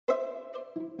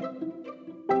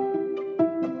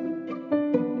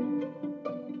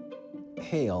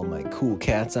Hey, all my cool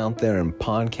cats out there in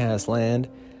podcast land.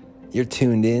 You're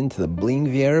tuned in to the Bling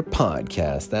Viera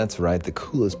podcast. That's right, the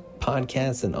coolest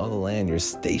podcast in all the land. Your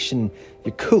station,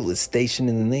 your coolest station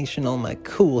in the nation. All my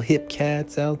cool hip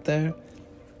cats out there.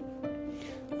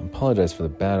 I apologize for the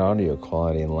bad audio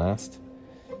quality in last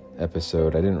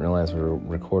episode. I didn't realize we were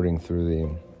recording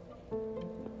through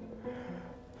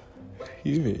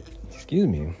the... Excuse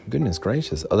me. Goodness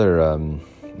gracious. Yeah.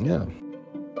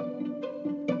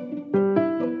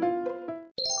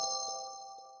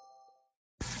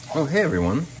 Oh, hey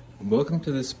everyone. Welcome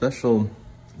to this special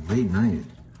late night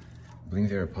Bling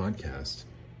Viera podcast.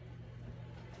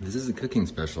 This is a cooking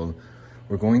special.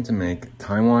 We're going to make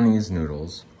Taiwanese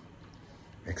noodles,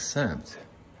 except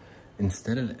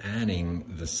instead of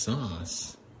adding the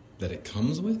sauce that it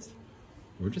comes with,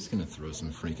 we're just gonna throw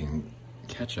some freaking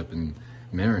ketchup and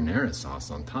marinara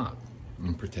sauce on top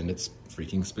and pretend it's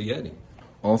freaking spaghetti.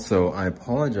 Also, I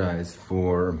apologize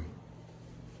for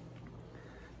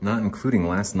not including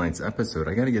last night's episode.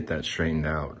 I gotta get that straightened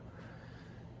out.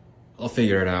 I'll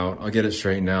figure it out. I'll get it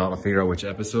straightened out. I'll figure out which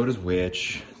episode is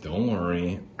which. Don't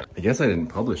worry. I guess I didn't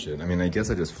publish it. I guess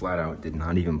I just flat out did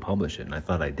not even publish it, and I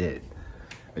thought I did.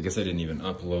 I guess I didn't even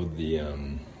upload the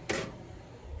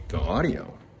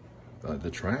audio,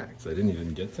 the tracks. I didn't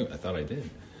even get to it. I thought I did.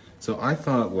 So I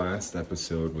thought last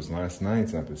episode was last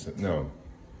night's episode. No.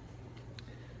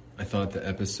 I thought the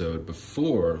episode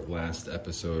before last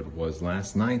episode was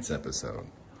last night's episode.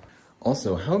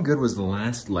 Also, how good was the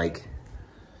last,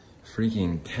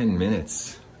 freaking 10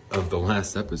 minutes of the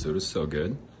last episode? It was so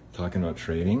good. Talking about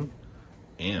trading.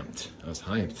 Amped. I was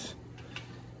hyped.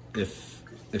 If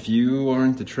you are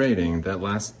into trading, that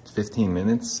last 15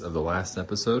 minutes of the last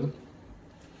episode,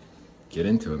 get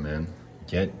into it, man.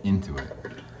 Get into it.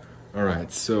 All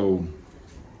right, so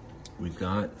we've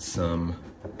got some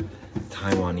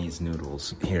Taiwanese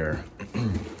noodles here.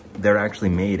 They're actually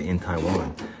made in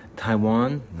Taiwan.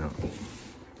 Taiwan? No.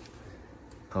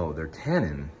 Oh, they're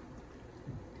Tainan.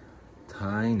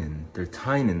 They're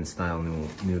Tainan style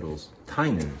noodles.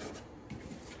 Tainan.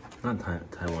 Not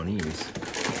Taiwanese.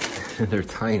 They're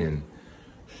Tainan.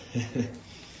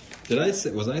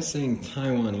 Was I saying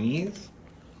Taiwanese?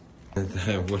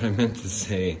 What I meant to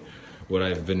say, what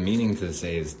I've been meaning to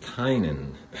say is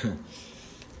Tainan.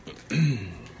 Excuse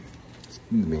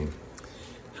me.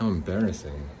 How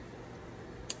embarrassing.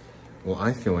 Well,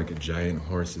 I feel like a giant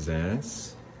horse's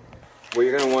ass. What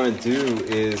you're gonna want to do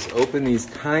is open these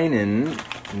Tainan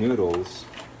noodles.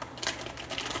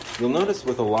 You'll notice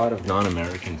with a lot of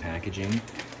non-American packaging,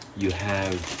 you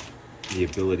have the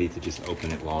ability to just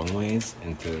open it long ways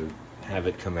and to have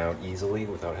it come out easily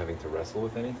without having to wrestle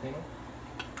with anything.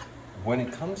 When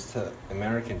it comes to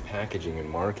American packaging and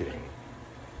marketing,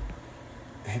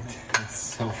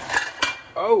 it's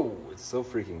so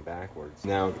freaking backwards.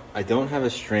 Now, I don't have a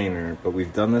strainer, but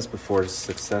we've done this before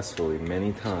successfully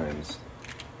many times.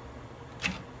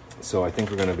 So I think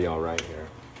we're gonna be all right here.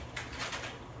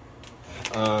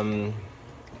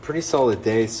 Pretty solid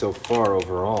day so far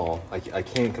overall. I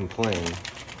can't complain.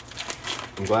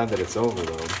 I'm glad that it's over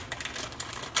though.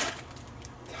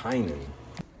 Tainan.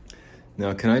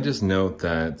 Now, can I just note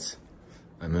that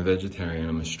I'm a vegetarian.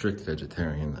 I'm a strict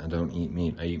vegetarian. I don't eat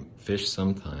meat. I eat fish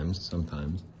sometimes.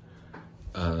 Sometimes.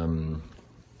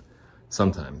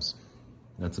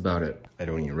 That's about it. I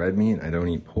don't eat red meat. I don't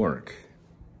eat pork.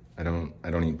 I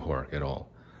don't eat pork at all.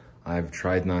 I've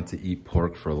tried not to eat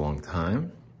pork for a long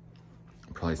time.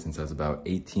 Probably since I was about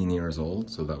 18 years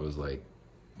old. So that was way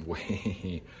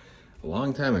a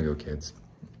long time ago, kids.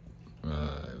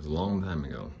 It was a long time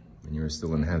ago when you were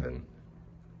still in heaven.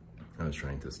 I was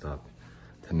trying to stop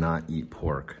to not eat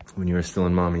pork. When you were still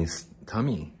in mommy's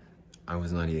tummy, I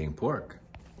was not eating pork.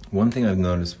 One thing I've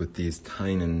noticed with these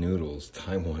Tainan noodles,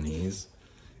 Taiwanese,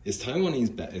 is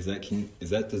Taiwanese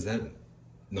does that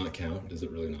not count? Does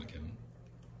it really not count?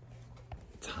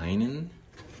 Tainan?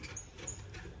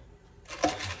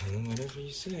 Whatever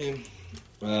you say.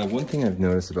 One thing I've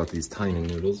noticed about these Tainan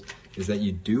noodles is that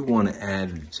you do want to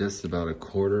add just about a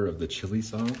quarter of the chili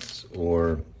sauce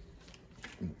or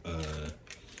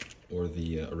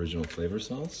the original flavor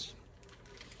sauce.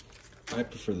 I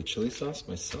prefer the chili sauce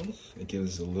myself. It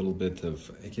gives a little bit of,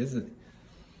 the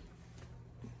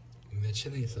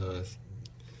chili sauce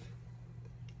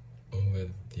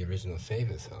with the original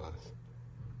flavor sauce.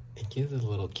 It gives it a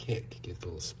little kick, it gives a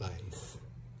little spice.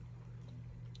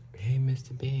 Hey,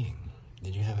 Mr. Bing,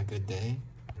 did you have a good day?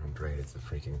 Oh, great, it's a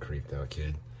freaking creeped out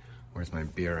kid. Where's my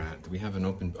beer at? Do we have an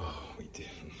open, oh, we do.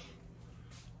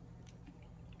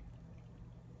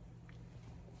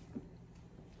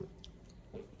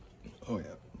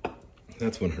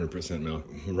 That's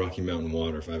 100% Rocky Mountain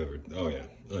water if I've ever, oh yeah.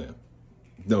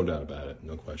 No doubt about it,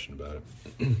 no question about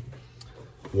it.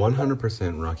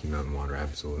 100% Rocky Mountain water,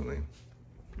 absolutely.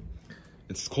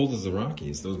 It's as cold as the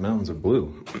Rockies, those mountains are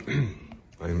blue.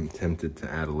 I'm tempted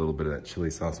to add a little bit of that chili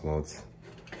sauce while it's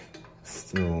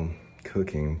still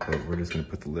cooking, but we're just gonna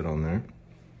put the lid on there.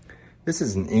 This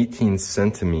is an 18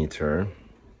 centimeter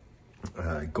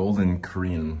golden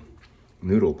Korean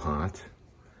noodle pot.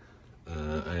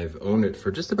 I've owned it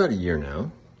for just about a year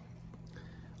now.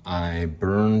 I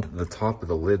burned the top of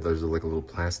the lid. There's like a little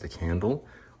plastic handle.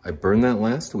 I burned that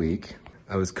last week.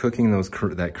 I was cooking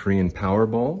that Korean power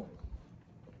bowl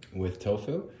with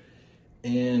tofu,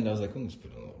 and I was like, let's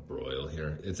put a little broil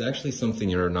here. It's actually something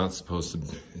you're not supposed to,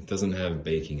 it doesn't have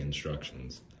baking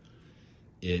instructions.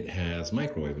 It has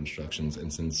microwave instructions,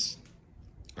 and since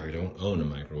I don't own a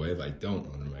microwave,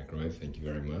 thank you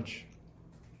very much.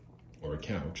 Or a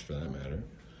couch, for that matter.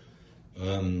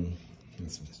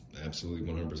 It's absolutely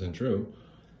 100% true.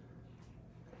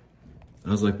 I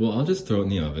was like, well, I'll just throw it in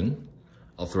the oven.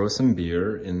 I'll throw some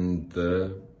beer in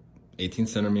the 18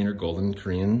 centimeter golden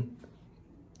Korean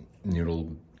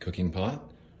noodle cooking pot.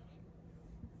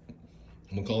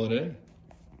 We'll call it a day.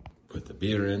 Put the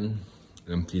beer in,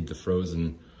 emptied the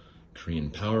frozen Korean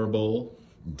power bowl,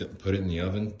 put it in the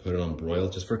oven, put it on broil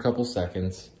just for a couple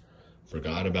seconds.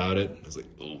 Forgot about it. I was like,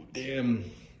 oh, damn.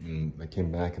 And I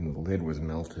came back and the lid was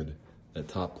melted, that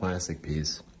top plastic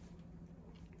piece.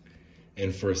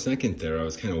 And for a second there, I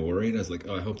was kind of worried. I was like,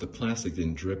 oh, I hope the plastic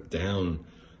didn't drip down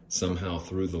somehow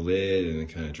through the lid and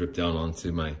it kind of dripped down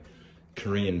onto my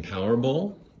Korean power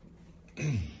bowl.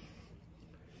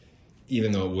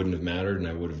 Even though it wouldn't have mattered and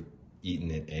I would have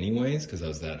eaten it anyways because I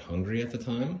was that hungry at the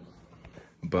time.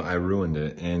 But I ruined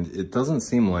it, and it doesn't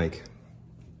seem like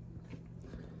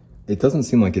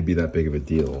it'd be that big of a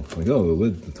deal. Like, oh,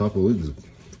 the top of the lid is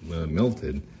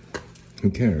melted.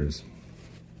 Who cares?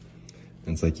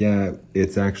 And it's like, yeah,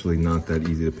 it's actually not that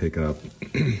easy to pick up.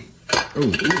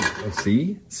 Oh,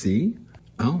 see?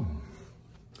 Oh. All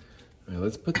right,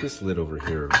 let's put this lid over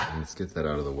here and let's get that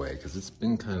out of the way because it's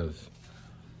been kind of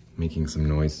making some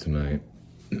noise tonight.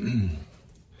 You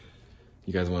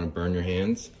guys want to burn your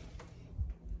hands?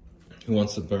 Who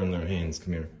wants to burn their hands?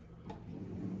 Come here.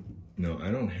 No, I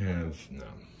don't have, no.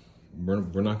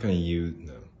 We're not gonna use,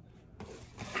 no.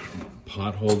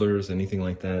 Pot holders, anything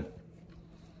like that.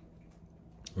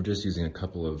 We're just using a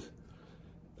couple of,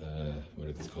 what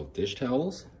are these called? Dish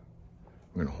towels?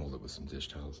 I'm gonna hold it with some dish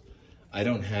towels. I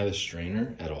don't have a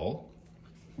strainer at all.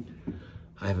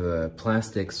 I have a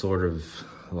plastic sort of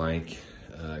like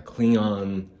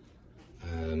Klingon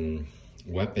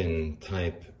weapon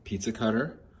type pizza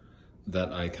cutter that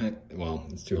well,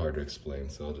 it's too hard to explain,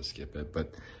 so I'll just skip it.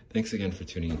 But thanks again for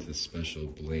tuning into this special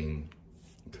Bling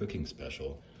cooking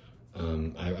special.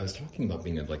 I was talking about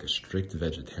being like a strict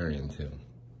vegetarian too.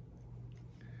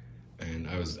 And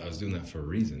I was doing that for a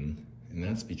reason, and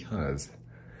that's because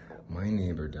my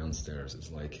neighbor downstairs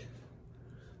is like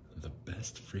the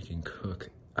best freaking cook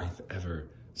I've ever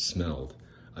smelled.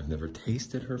 I've never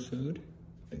tasted her food.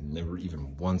 I've never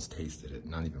even once tasted it,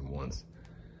 not even once.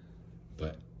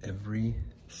 But every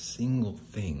single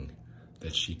thing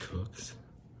that she cooks,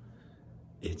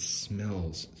 it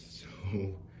smells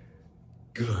so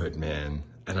good, man.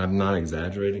 And I'm not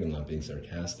exaggerating, I'm not being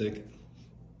sarcastic.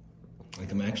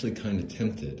 Like, I'm actually kind of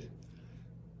tempted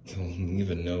to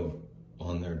leave a note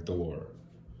on their door.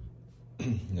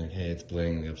 Like, hey, it's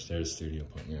Bling, the upstairs studio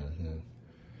partner. Yeah.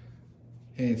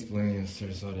 Hey, it's Bling, the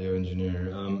upstairs audio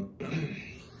engineer.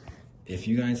 If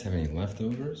you guys have any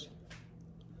leftovers,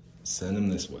 send them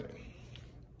this way.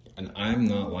 And I'm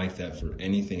not like that for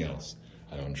anything else.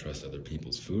 I don't trust other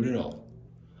people's food at all.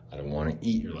 I don't want to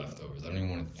eat your leftovers. I don't even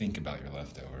want to think about your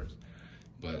leftovers.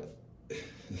 But,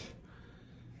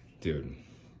 dude,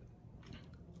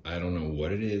 I don't know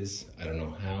what it is. I don't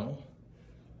know how.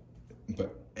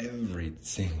 But every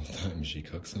single time she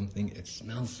cooks something, it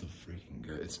smells so freaking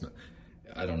good.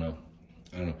 I don't know.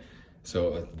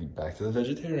 So back to the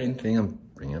vegetarian thing. I'm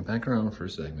bringing it back around for a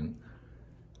segment.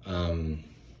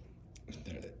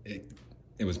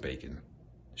 It was bacon.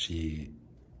 She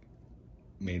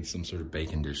made some sort of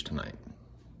bacon dish tonight.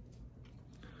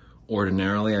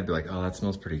 Ordinarily, I'd be like, oh, that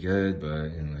smells pretty good, but I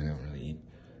don't really eat.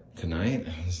 Tonight,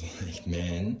 I was like,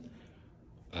 man,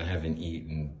 I haven't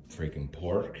eaten freaking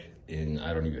pork in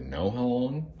I don't even know how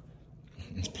long.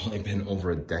 It's probably been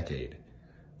over a decade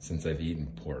since I've eaten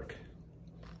pork.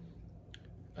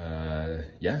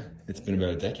 Yeah, it's been about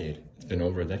a decade. It's been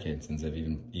over a decade since I've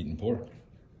even eaten pork.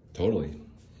 Totally.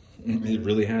 It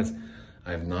really has.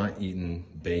 I have not eaten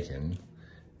bacon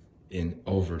in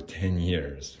over 10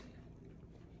 years.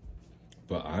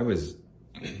 But I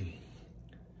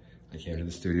came to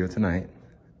the studio tonight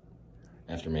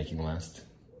after making the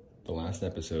last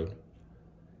episode,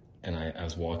 and I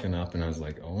was walking up and I was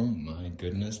like, oh my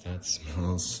goodness, that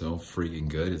smells so freaking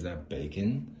good. Is that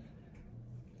bacon?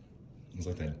 It's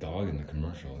like that dog in the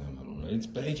commercial. It's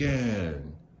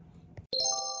bacon.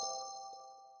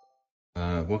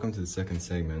 Welcome to the second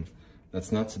segment.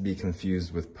 That's not to be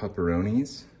confused with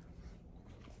pepperonis.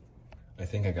 I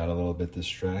think I got a little bit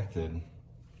distracted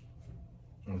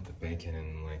with the bacon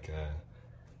and like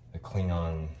a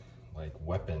Klingon like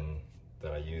weapon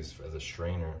that I use as a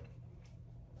strainer.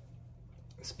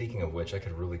 Speaking of which, I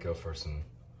could really go for some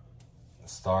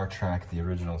Star Trek, the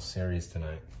original series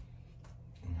tonight.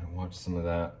 I watched some of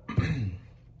that.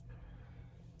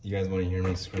 You guys want to hear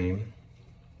me scream?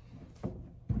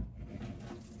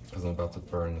 Because I'm about to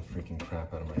burn the freaking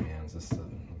crap out of my hands.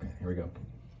 Okay, here we go.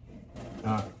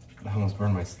 I almost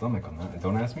burned my stomach on that.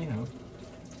 Don't ask me how.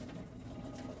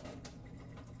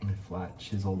 My flat,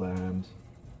 chiseled abs.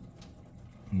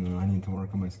 No, I need to work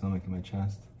on my stomach and my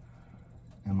chest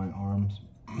and my arms.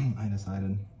 I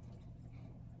decided.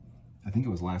 I think it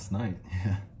was last night.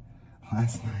 Yeah,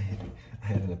 last night I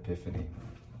had an epiphany.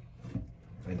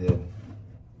 I did.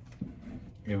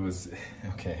 It was,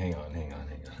 okay, hang on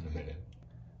a minute.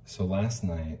 So last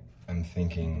night I'm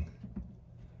thinking,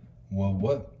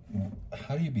 well,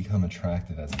 how do you become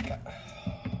attractive as a guy?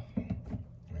 I'm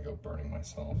gonna go burning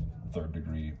myself, third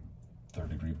degree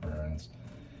burns.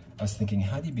 I was thinking,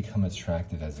 how do you become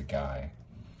attractive as a guy?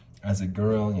 As a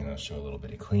girl, you know, show a little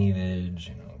bit of cleavage,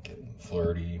 you know, get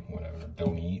flirty, whatever,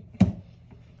 don't eat.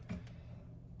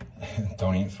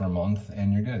 Don't eat for a month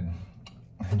and you're good.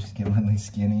 Just get really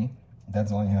skinny.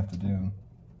 That's all you have to do.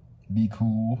 Be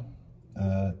cool.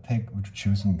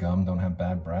 Chew some gum, don't have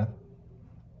bad breath.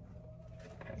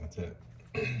 That's it.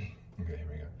 Okay, here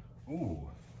we go. Ooh,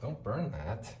 don't burn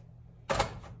that.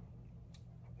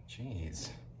 Jeez.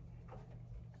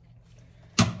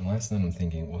 And last night I'm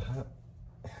thinking, well,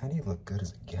 how do you look good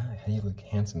as a guy? How do you look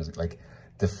handsome as like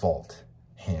default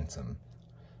handsome?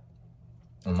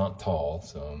 I'm not tall,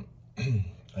 so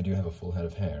I do have a full head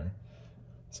of hair.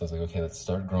 So I was like, okay, let's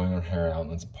start growing our hair out and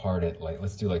let's part it. Like,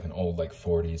 let's do like an old like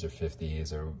 40s or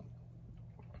 50s or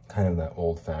kind of that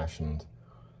old-fashioned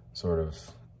sort of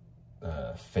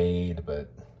fade,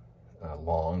 but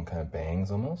long kind of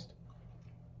bangs almost.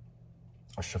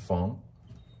 A chiffon,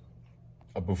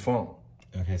 a bouffant.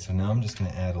 Okay, so now I'm just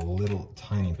gonna add a little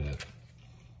tiny bit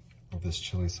of this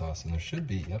chili sauce, and there should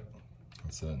be, yep,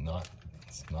 it's not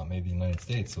made in the United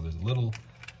States, so there's a little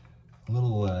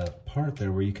part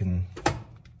there where you can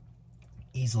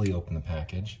easily open the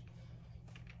package.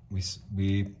 That's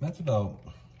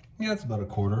about a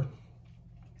quarter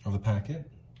of the packet.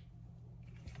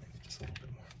 Maybe just a little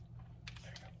bit more.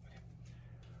 There you go.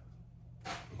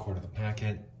 Okay. A quarter of the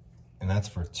packet, and that's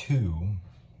for 2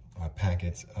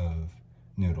 packets of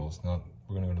noodles. Now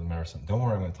we're gonna go to the marathon. Don't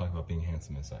worry, I'm gonna talk about being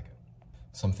handsome in a second.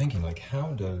 So I'm thinking, like,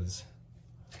 how does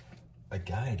a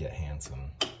guy get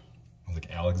handsome? Like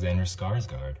Alexander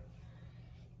Skarsgård.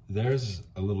 There's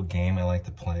a little game I like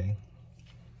to play.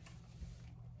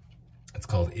 It's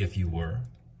called If You Were.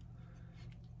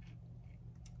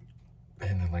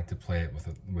 And I like to play it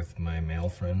with my male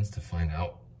friends to find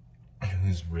out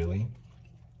who's really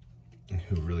and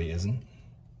who really isn't.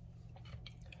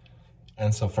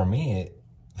 And so for me,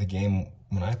 the game,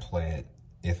 when I play it,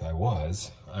 if I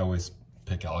always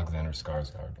pick Alexander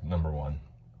Skarsgård, #1.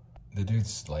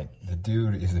 The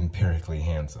dude is empirically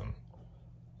handsome.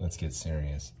 Let's get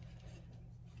serious.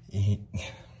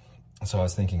 So I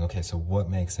was thinking, okay, so what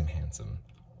makes him handsome?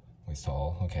 He's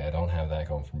tall. Okay, I don't have that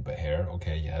going for me, but hair,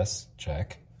 okay, yes,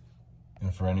 check.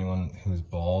 And for anyone who's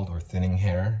bald or thinning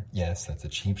hair, yes, that's a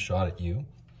cheap shot at you.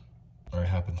 Or I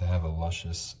happen to have a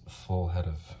luscious, full head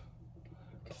of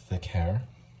thick hair,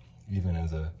 even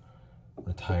as a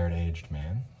retired aged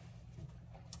man.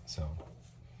 So,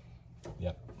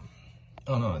 yep.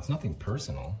 Oh no, it's nothing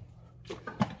personal.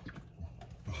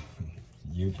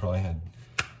 You probably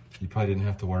didn't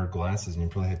have to wear glasses and you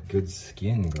probably had good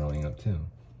skin growing up too.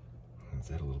 Let's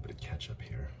add a little bit of ketchup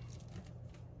here.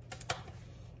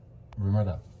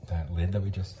 Remember that lid that we're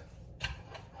just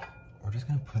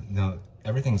gonna put, no,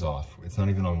 everything's off. It's not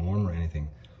even on warm or anything.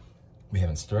 We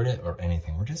haven't stirred it or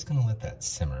anything. We're just gonna let that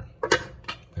simmer. We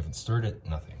haven't stirred it,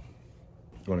 nothing.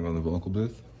 You wanna go in the vocal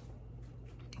booth?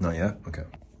 Not yet? Okay.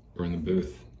 We're in the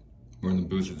booth. We're in the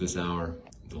booth at this hour.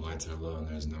 The lights are low and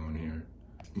there's no one here.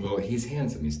 Well, he's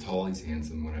handsome, he's tall, he's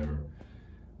handsome, whatever.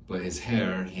 But his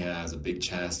hair, he has a big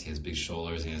chest, he has big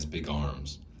shoulders, he has big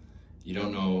arms. You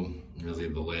don't know really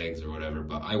the legs or whatever,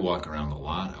 but I walk around a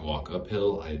lot. I walk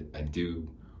uphill, I do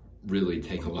really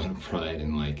take a lot of pride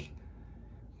in like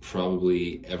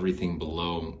probably everything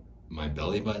below my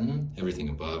belly button. Everything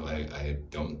above I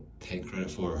don't take credit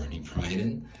for or any pride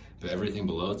in, but everything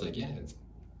below, it's like, yeah, it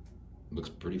looks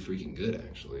pretty freaking good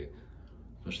actually.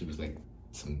 Especially with like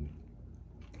some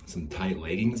tight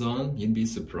leggings on. You'd be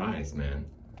surprised, man.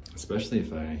 Especially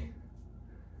if I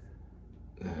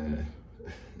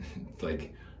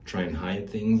like try and hide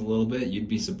things a little bit, you'd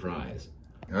be surprised.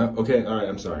 Okay, all right,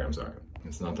 I'm sorry.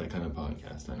 It's not that kind of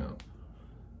podcast, I know.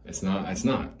 It's not.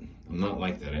 I'm not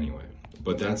like that anyway.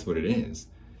 But that's what it is.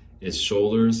 It's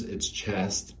shoulders, it's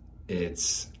chest,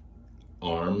 it's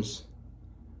arms,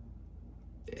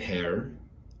 hair,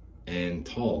 and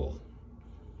tall.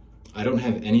 I don't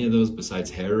have any of those besides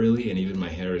hair really, and even my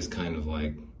hair is kind of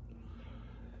like,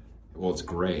 well, it's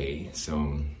gray,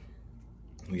 so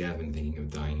we have been thinking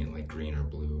of dyeing it like green or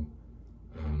blue.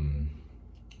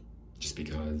 Just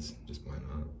because, just why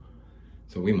not?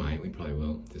 So we probably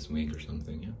will this week or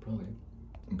something, yeah, probably.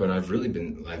 But I've really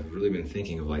been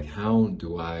thinking of like, how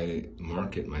do I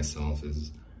market myself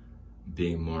as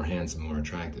being more handsome, more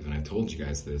attractive? And I told you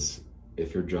guys this,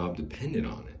 if your job depended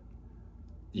on it.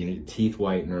 You know, teeth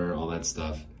whitener, all that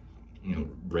stuff, you know,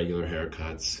 regular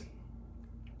haircuts,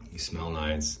 you smell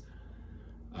nice.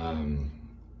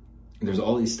 There's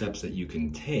all these steps that you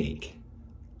can take,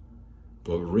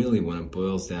 but really when it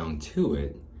boils down to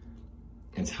it,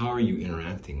 it's how are you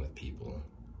interacting with people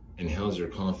and how's your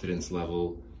confidence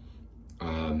level.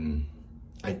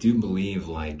 I do believe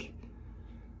like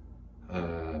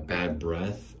bad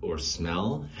breath or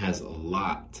smell has a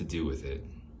lot to do with it.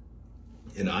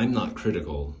 And I'm not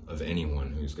critical of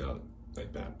anyone who's got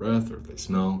like bad breath or if they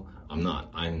smell. I'm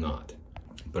not.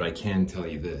 But I can tell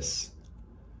you this,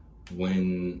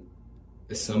 when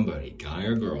somebody, guy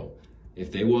or girl,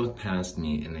 if they walk past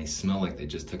me and they smell like they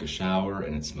just took a shower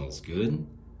and it smells good,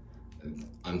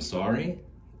 I'm sorry,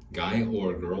 guy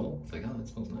or girl, it's like, oh, that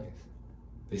smells nice.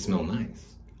 They smell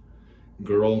nice.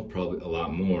 Girl, probably a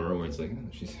lot more, where it's like,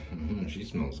 oh, she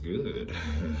smells good.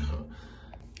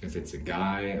 If it's a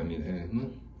guy, I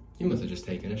mean, he must have just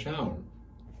taken a shower.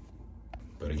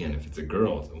 But again, if it's a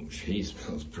girl, she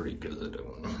smells pretty good.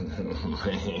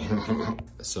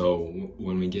 So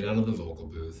when we get out of the vocal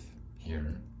booth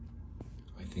here,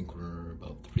 I think we're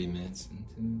about 3 minutes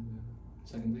into the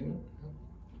second segment.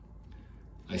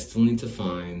 I still need to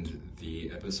find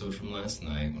the episode from last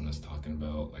night when I was talking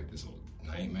about like this whole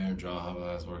nightmare job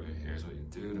I was working. Here's what you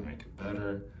do to make it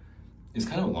better. It's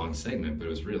kind of a long segment, but it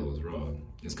was real, it was raw.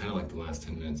 It's kind of like the last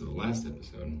 10 minutes of the last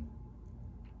episode.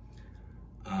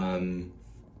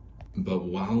 But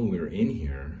while we're in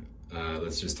here,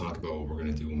 let's just talk about what we're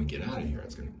gonna do when we get out of here.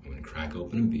 I'm gonna crack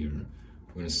open a beer.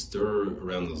 We're gonna stir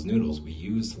around those noodles. We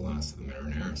used the last of the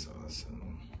marinara sauce, so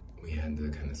we had to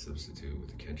kind of substitute with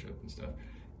the ketchup and stuff.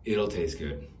 It'll taste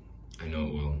good. I know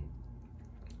it will.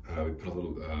 We put a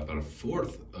little, about a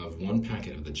fourth of 1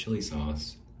 packet of the chili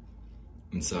sauce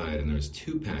inside, and there's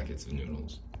 2 packets of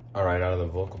noodles. All right, out of the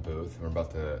vocal booth, we're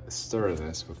about to stir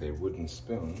this with a wooden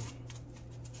spoon,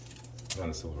 not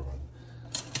a silver one.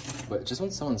 But just when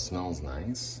someone smells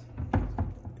nice,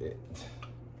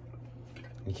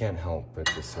 you can't help but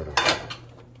just sort of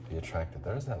be attracted.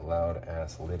 There's that loud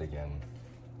ass lid again.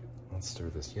 Let's stir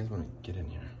this. You guys want to get in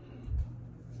here?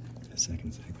 A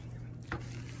second.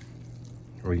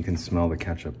 Or you can smell the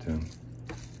ketchup too.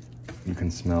 You can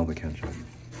smell the ketchup.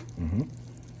 Mm-hmm.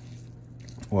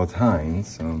 Well, it's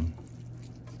Heinz, so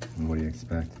what do you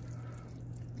expect?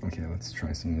 Okay, let's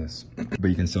try some of this. But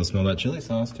you can still smell that chili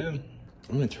sauce too.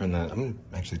 I'm gonna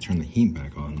actually turn the heat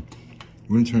back on.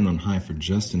 We're gonna turn it on high for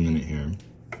just a minute here.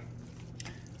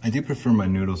 I do prefer my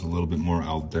noodles a little bit more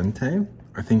al dente.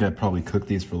 I think I probably cooked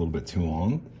these for a little bit too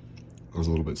long. I was a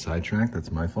little bit sidetracked,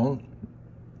 that's my fault.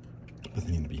 But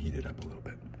they need to be heated up a little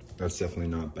bit. That's definitely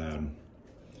not bad.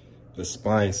 The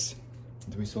spice,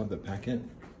 do we still have the packet?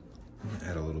 I'm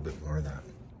gonna add a little bit more of that.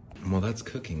 And while that's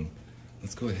cooking,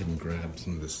 let's go ahead and grab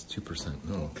some of this 2%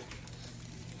 milk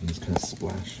and just kind of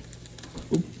splash.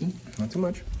 Oop, not too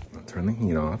much. I'll turn the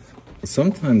heat off.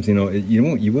 Sometimes, you know,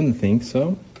 you wouldn't think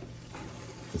so,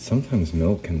 but sometimes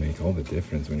milk can make all the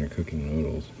difference when you're cooking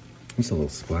noodles. Just a little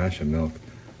splash of milk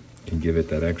can give it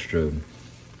that extra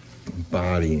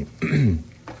body. Can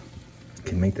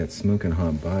make that smoking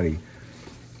hot body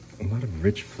a lot of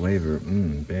rich flavor.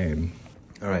 Babe.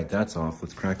 All right, that's off.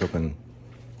 Let's crack open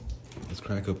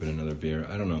another beer.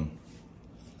 I don't know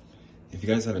if you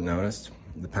guys haven't noticed,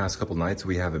 the past couple nights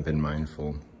we haven't been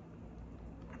mindful.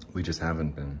 We just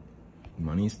haven't been.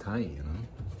 Money's tight, you know.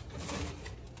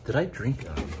 Did I drink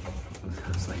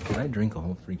did I drink a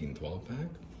whole freaking 12 pack?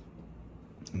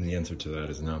 And the answer to that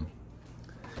is no.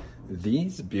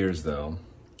 These beers, though,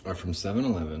 are from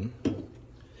 7-Eleven.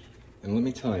 And let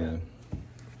me tell you,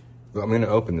 well, I'm going to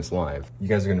open this live. You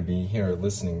guys are going to be here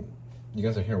listening. You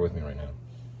guys are here with me right now.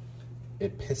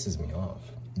 It pisses me off.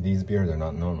 These beers are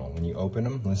not normal. When you open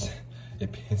them, listen,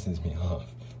 it pisses me off.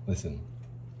 Listen.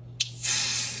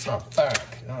 Oh, fuck.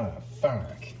 Oh,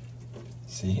 fuck.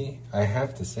 See? I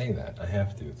have to say that. I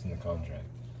have to. It's in the contract.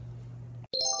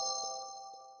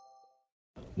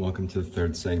 Welcome to the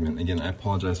third segment. Again, I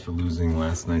apologize for losing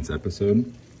last night's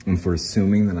episode and for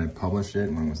assuming that I published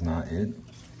it when it was not it.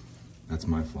 That's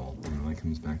my fault. You know, that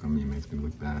comes back on me. It makes me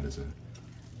look bad as a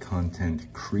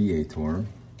content creator.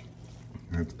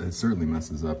 It certainly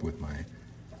messes up with my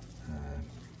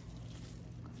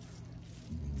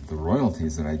the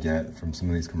royalties that I get from some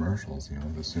of these commercials. You know,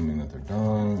 assuming that they're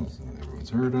done, assuming everyone's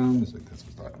heard them. It's like that's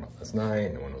what I was talking about last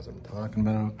night. No one knows what I'm talking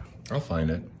about. I'll find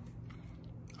it.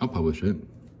 I'll publish it.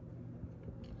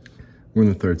 We're in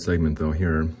the third segment though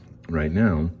here right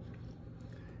now.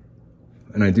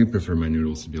 And I do prefer my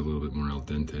noodles to be a little bit more al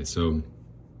dente. So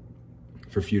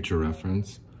for future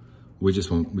reference, we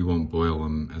won't boil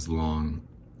them as long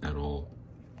at all.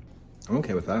 I'm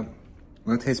okay with that.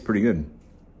 Well, that tastes pretty good.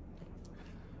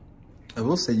 I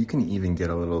will say you can even get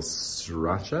a little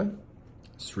sriracha.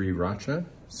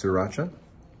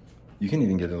 You can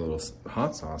even get a little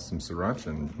hot sauce, some sriracha,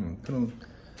 and put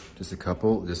just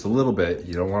a little bit.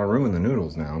 You don't want to ruin the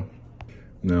noodles now.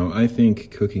 No, I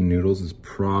think cooking noodles is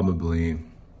probably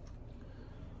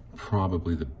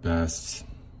the best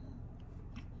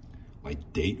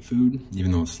like date food,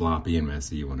 even though it's sloppy and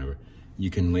messy, whatever. You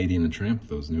can Lady and the Tramp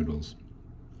those noodles.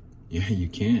 Yeah, you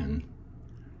can.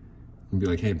 And be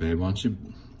like, hey babe,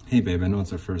 hey babe, I know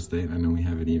it's our first date. I know we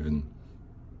haven't even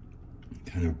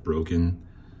kind of broken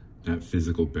that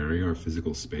physical barrier or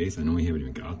physical space. I know we haven't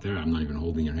even got there. I'm not even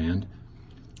holding your hand.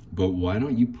 But why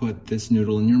don't you put this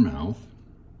noodle in your mouth,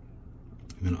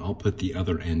 and then I'll put the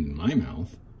other end in my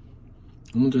mouth,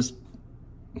 and we'll just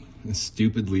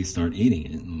stupidly start eating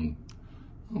it. And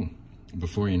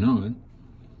before you know it,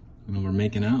 we're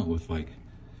making out with like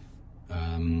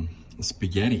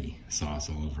spaghetti sauce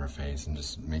all over our face and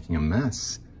just making a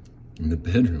mess in the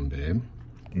bedroom, babe.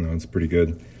 No, it's pretty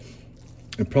good.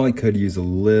 I probably could use a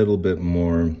little bit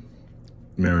more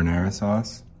marinara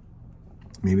sauce,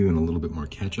 maybe even a little bit more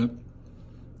ketchup,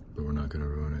 but we're not gonna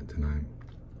ruin it tonight.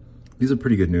 These are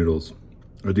pretty good noodles.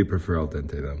 I do prefer al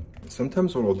dente though.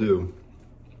 Sometimes what I'll do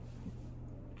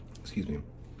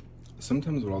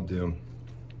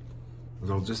is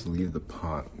I'll just leave the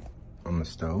pot on the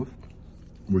stove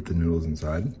with the noodles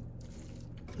inside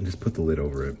and just put the lid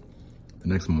over it. The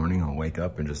next morning I'll wake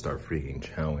up and just start freaking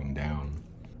chowing down.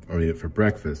 I'll eat it for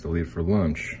breakfast, I'll eat it for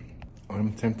lunch.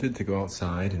 I'm tempted to go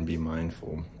outside and be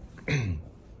mindful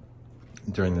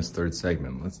during this third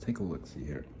segment. Let's take a look-see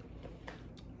here.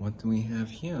 What do we have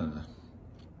here?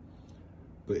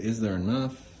 But is there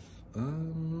enough?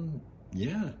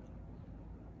 Yeah.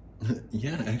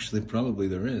 Yeah, actually, probably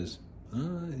there is.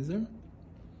 Is there?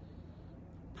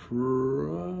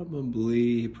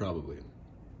 Probably.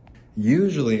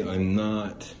 Usually, I'm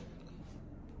not.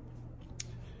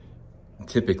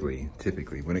 Typically,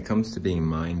 when it comes to being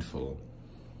mindful,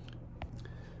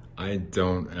 I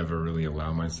don't ever really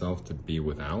allow myself to be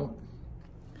without.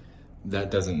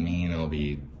 That doesn't mean I'll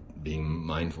be being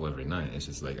mindful every night. It's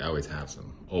just like I always have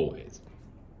some, always.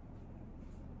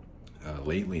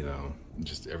 Lately though,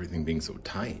 just everything being so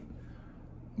tight.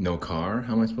 No car,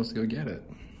 how am I supposed to go get it?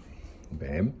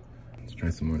 Babe, let's try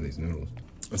some more of these noodles.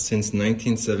 Since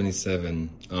 1977,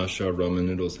 Asha ramen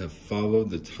noodles have followed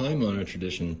the time-honored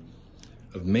tradition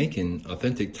of making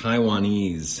authentic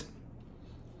Taiwanese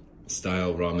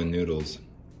style ramen noodles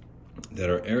that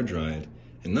are air-dried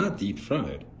and not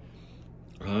deep-fried.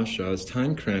 Asha's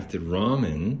time-crafted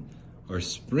ramen are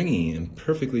springy and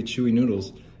perfectly chewy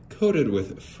noodles coated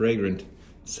with fragrant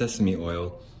sesame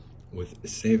oil with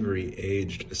savory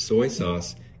aged soy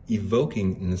sauce,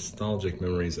 evoking nostalgic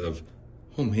memories of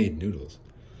homemade noodles.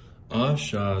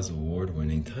 Asha's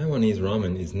award-winning Taiwanese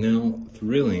ramen is now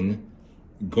thrilling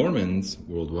gourmands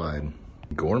worldwide.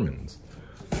 Gourmands?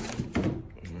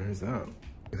 Where is that?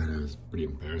 I was pretty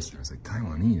embarrassed. I was like,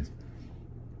 Taiwanese?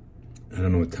 I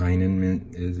don't know what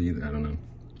Tainan is either. I don't know.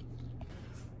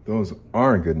 Those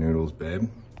are good noodles, babe.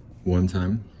 One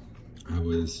time, I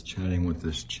was chatting with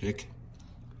this chick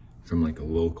from like a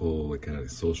local, like kind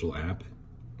of social app.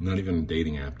 Not even a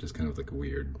dating app, just kind of like a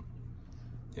weird,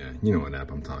 yeah, you know what app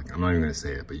I'm talking. I'm not even gonna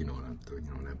say it, but you know what I'm doing, you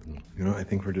know what happened. You know, I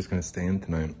think we're just gonna stay in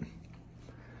tonight.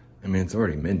 I mean, it's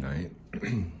already midnight.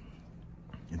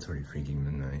 It's already freaking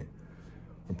midnight.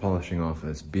 We're polishing off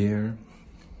this beer.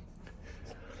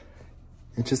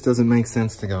 It just doesn't make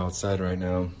sense to go outside right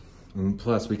now. And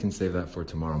plus, we can save that for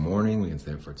tomorrow morning. We can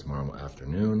save it for tomorrow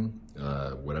afternoon.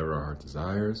 Whatever our heart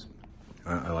desires.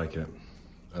 I like it.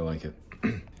 I like it.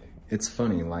 It's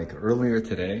funny, like earlier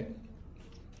today,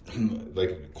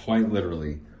 like quite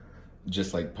literally,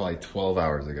 just like probably 12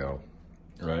 hours ago,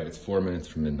 right? It's 4 minutes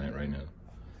from midnight right now,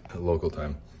 at local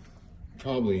time.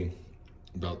 Probably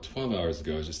about 12 hours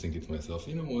ago, I was just thinking to myself,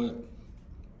 you know what,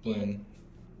 Blaine?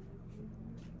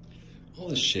 All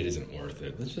this shit isn't worth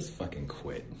it. Let's just fucking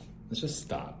quit. Let's just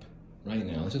stop right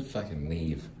now. Let's just fucking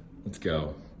leave. Let's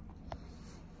go.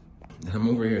 And I'm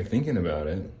over here thinking about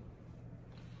it.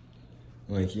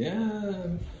 I'm like, yeah,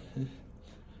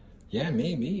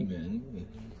 maybe, man.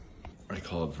 I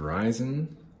called Verizon.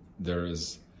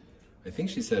 There's, I think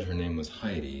she said her name was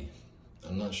Heidi.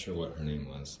 I'm not sure what her name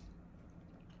was.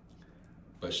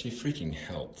 But she freaking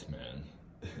helped, man.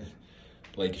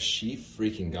 Like, she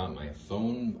freaking got my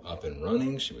phone up and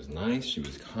running. She was nice, she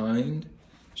was kind,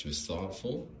 she was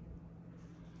thoughtful.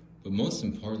 But most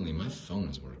importantly, my phone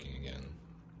is working again.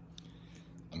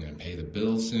 I'm gonna pay the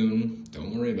bill soon.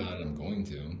 Don't worry about it, I'm going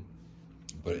to.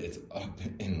 But it's up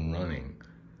and running.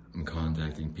 I'm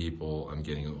contacting people, I'm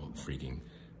getting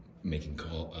making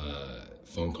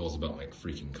phone calls about my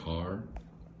freaking car.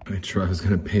 I was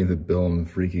gonna pay the bill on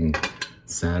freaking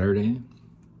Saturday.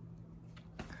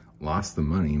 Lost the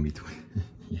money in between.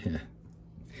 Yeah.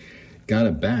 Got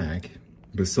it back,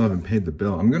 but still haven't paid the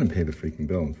bill. I'm gonna pay the freaking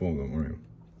bill in full, don't worry.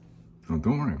 Oh,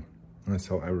 don't worry. I'm gonna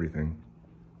sell everything.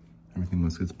 Everything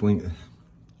looks good. It's Bling.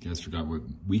 You guys forgot what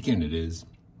weekend it is.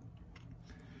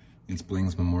 It's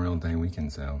Bling's Memorial Day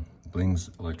weekend sale. Bling's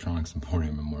Electronics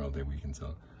Emporium Memorial Day weekend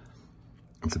sale.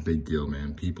 It's a big deal,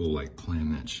 man. People like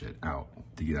plan that shit out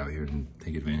to get out here and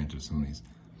take advantage of some of these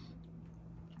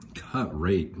cut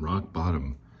rate, rock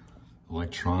bottom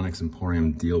Electronics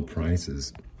Emporium deal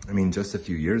prices. I mean, just a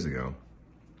few years ago,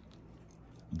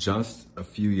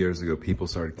 people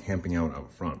started camping out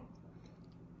front.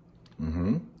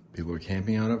 People are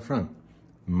camping out up front.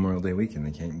 Memorial Day weekend,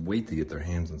 they can't wait to get their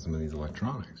hands on some of these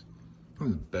electronics. Those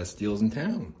are the best deals in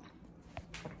town.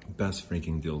 Best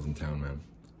freaking deals in town, man.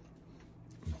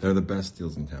 They're the best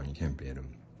deals in town. You can't beat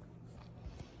them.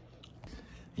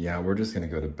 Yeah, we're just gonna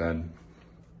go to bed.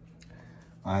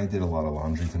 I did a lot of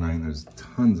laundry tonight. There's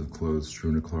tons of clothes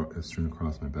strewn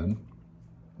across my bed.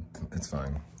 It's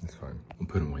fine. It's fine. We'll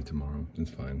put them away tomorrow.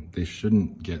 It's fine. They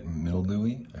shouldn't get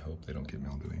mildewy. I hope they don't get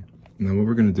mildewy. Now, what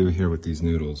we're gonna do here with these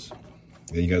noodles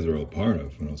that you guys are all part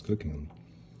of when I was cooking them.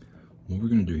 What we're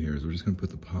gonna do here is we're just gonna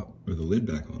put the pot or the lid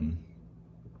back on.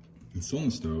 It's still on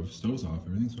the stove. Stove's off.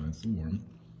 Everything's fine. It's still warm.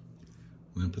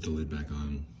 We're gonna put the lid back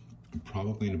on. And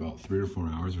probably in about 3 or 4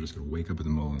 hours, we're just gonna wake up in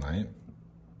the middle of the night.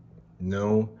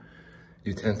 No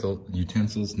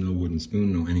utensils, no wooden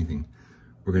spoon, no anything.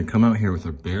 We're gonna come out here with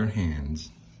our bare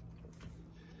hands.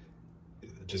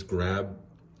 Just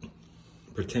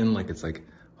pretend like it's like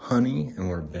honey and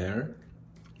we're a bear.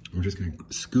 We're just gonna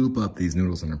scoop up these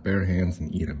noodles in our bare hands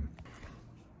and eat them.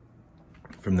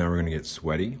 From there, we're gonna get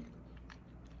sweaty.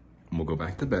 And we'll go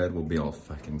back to bed. We'll be all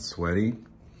fucking sweaty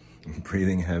and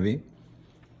breathing heavy.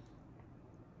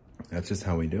 That's just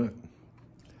how we do it.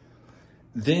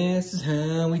 This is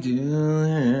how we do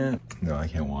it. No, I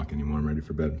can't walk anymore. I'm ready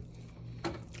for bed.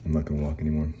 I'm not gonna walk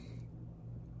anymore.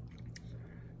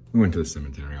 We went to the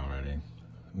cemetery already.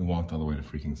 We walked all the way to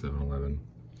freaking 7-Eleven.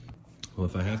 Well,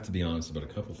 if I have to be honest about a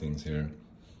couple things here,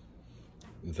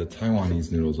 the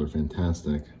Taiwanese noodles are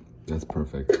fantastic. That's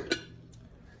perfect.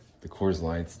 The Coors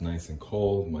Light's nice and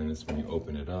cold, minus when you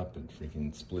open it up, it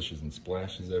freaking splishes and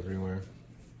splashes everywhere.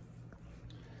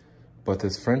 But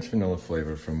this French vanilla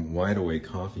flavor from Wide Awake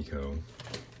Coffee Co.,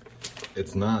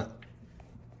 it's not,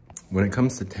 when it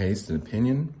comes to taste and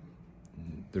opinion,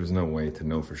 there's no way to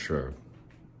know for sure.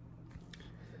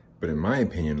 But in my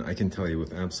opinion, I can tell you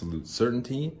with absolute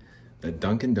certainty that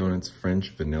Dunkin' Donuts French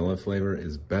vanilla flavor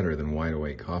is better than Wide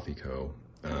Awake Coffee Co.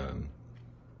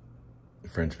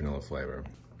 French vanilla flavor.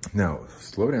 Now,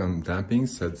 slow down. That being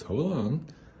said, hold on.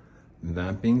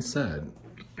 That being said,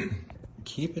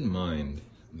 keep in mind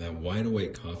that Wide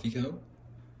Awake Coffee Co.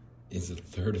 is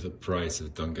 1/3 of the price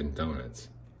of Dunkin' Donuts.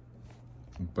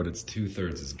 But it's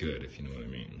 2/3 as good, if you know what I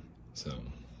mean. So,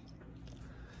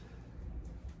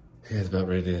 yeah, it's about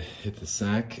ready to hit the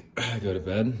sack, go to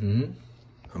bed.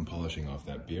 I'm polishing off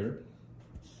that beard.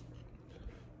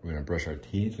 We're gonna brush our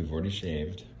teeth. We've already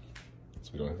shaved,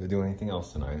 so we don't have to do anything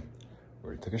else tonight. We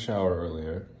already took a shower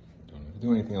earlier. Don't have to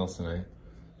do anything else tonight.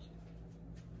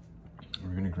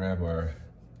 We're gonna grab our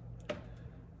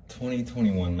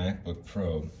 2021 MacBook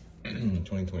Pro,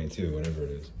 2022, whatever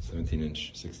it is,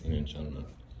 17-inch, 16-inch, I don't know,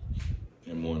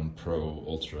 M1 Pro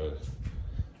Ultra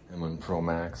Pro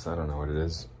Max. I don't know what it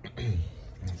is.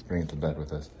 Let's bring it to bed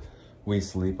with us. We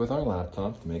sleep with our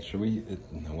laptop to make sure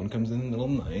no one comes in the middle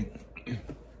of the night. Okay,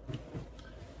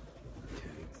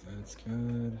 that's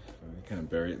good. We kind of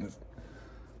bury it in this.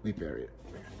 We bury it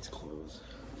in these clothes.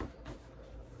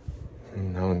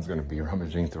 No one's gonna be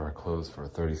rummaging through our clothes for a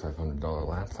 $3,500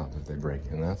 laptop if they break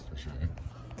in, that's for sure.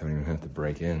 Don't even have to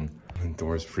break in. The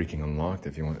door's freaking unlocked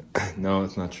if you want it. No,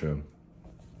 it's not true.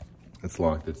 It's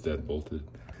locked, it's dead bolted.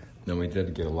 No, we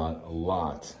did get a lot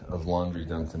of laundry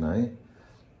done tonight,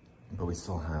 but we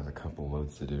still have a couple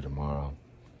loads to do tomorrow.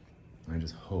 I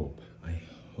hope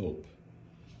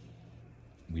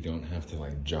we don't have to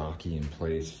like jockey in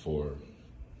place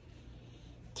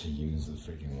to use the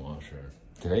freaking washer.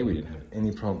 Today we didn't have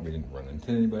any problem. We didn't run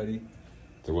into anybody.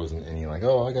 There wasn't any like,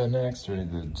 oh, I got next, or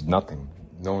nothing.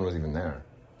 No one was even there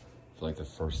for like the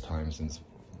first time since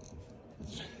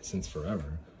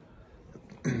forever.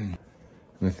 And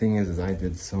the thing is I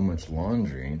did so much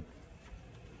laundry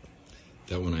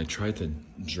that when I tried to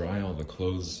dry all the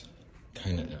clothes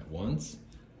kind of at once,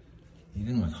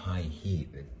 even with high heat,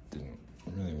 it didn't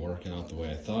really work out the way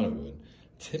I thought it would.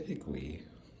 Typically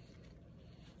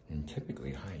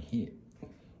high heat.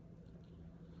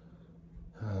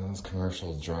 Those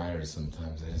commercial dryers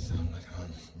sometimes, I'm like, oh,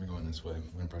 we're going this way.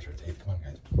 We're gonna brush our teeth. Come on,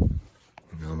 guys.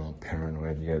 Now I'm all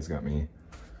paranoid. You guys got me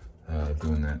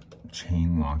doing that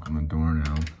chain lock on the door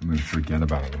now. I'm gonna forget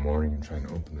about it in the morning and try and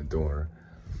open the door.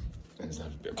 I just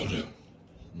have to be able to.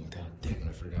 Oh, God damn it,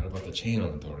 I forgot about the chain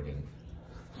on the door again.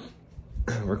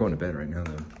 We're going to bed right now,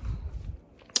 though.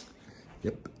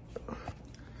 Yep.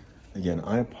 Again,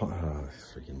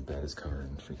 freaking bed is covered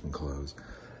in freaking clothes.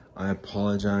 I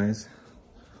apologize.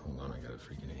 Hold on, I gotta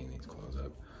freaking hang these clothes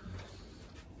up.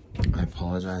 I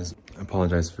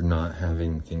apologize for not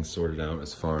having things sorted out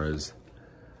as far as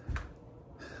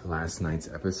last night's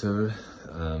episode.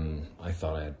 I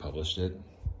thought I had published it.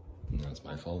 That's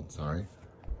my fault, sorry.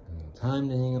 There's no time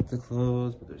to hang up the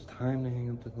clothes, but there's time to hang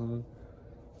up the clothes.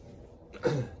 Do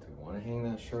we want to hang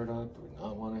that shirt up? Do we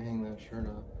not want to hang that shirt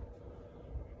up?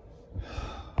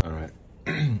 All right.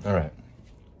 All right.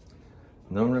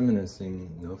 No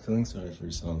reminiscing, no feeling sorry for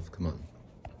yourself. Come on.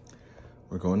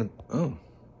 We're going to,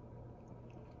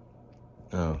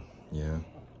 oh, yeah.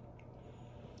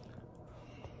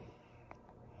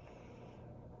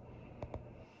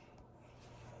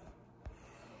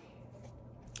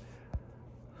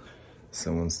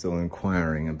 Someone's still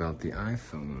inquiring about the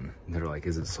iPhone. They're like,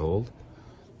 is it sold?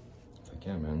 It's like,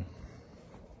 yeah, man.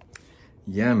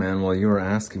 Yeah, man, well, you were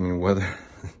asking me whether,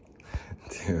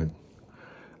 dude.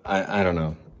 I don't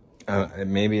know.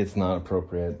 Maybe it's not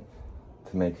appropriate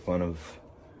to make fun of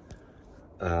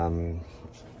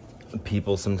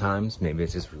people sometimes. Maybe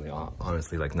it's just really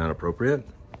honestly like not appropriate.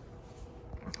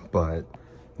 But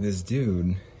this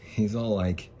dude, he's all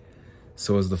like,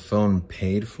 so is the phone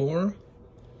paid for?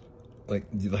 Like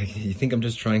you think I'm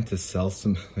just trying to sell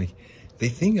some, like, they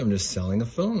think I'm just selling a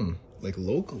phone, like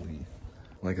locally.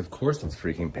 Like, of course it's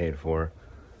freaking paid for.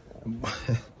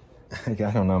 Like,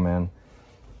 I don't know, man.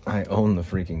 I own the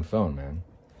freaking phone, man.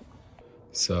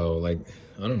 So, like,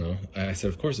 I don't know. I said,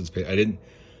 of course it's paid.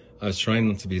 I was trying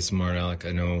not to be a smart aleck.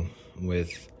 I know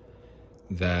with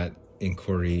that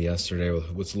inquiry yesterday,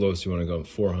 what's the lowest you want to go?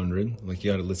 400? Like,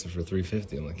 you got it listed for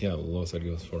 350. I'm like, yeah, well, the lowest I'd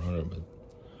go is 400, but,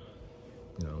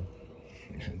 you know,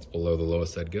 it's below the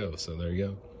lowest I'd go. So there you go.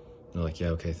 And they're like, yeah,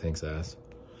 okay, thanks, ass.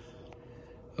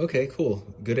 Okay, cool.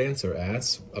 Good answer,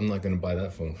 ass. I'm not going to buy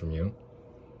that phone from you.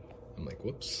 I'm like,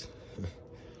 whoops.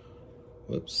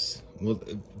 Whoops. Well,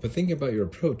 but think about your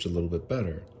approach a little bit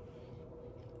better.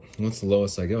 What's the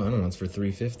lowest I go? I don't know. It's for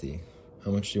 $350.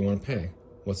 How much do you want to pay?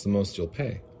 What's the most you'll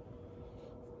pay?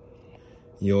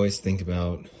 You always think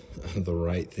about the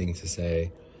right thing to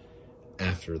say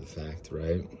after the fact,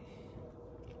 right?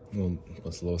 Well,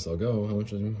 what's the lowest I'll go? How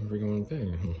much are you going to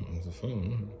pay? It's a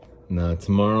phone. Nah,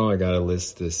 tomorrow I gotta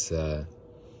list this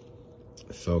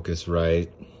Focusrite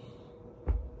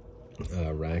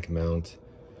rack mount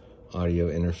audio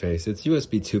interface. It's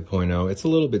USB 2.0. It's a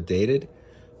little bit dated,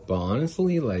 but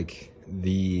honestly, like,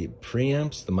 the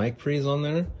preamps, the mic pre's on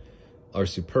there are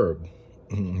superb.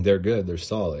 They're good. They're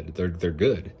solid. They're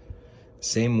good.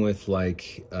 Same with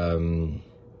like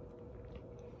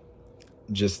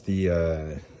just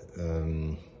the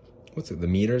what's it? The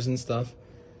meters and stuff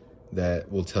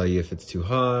that will tell you if it's too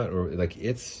hot or like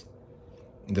it's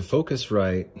the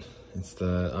Focusrite. It's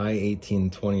the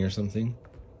i1820 or something.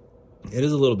 It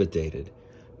is a little bit dated,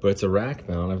 but it's a rack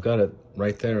mount. I've got it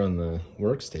right there on the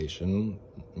workstation,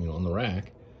 you know, on the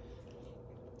rack.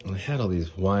 And I had all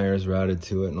these wires routed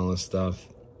to it and all this stuff.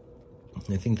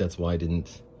 I think that's why I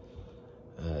didn't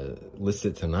list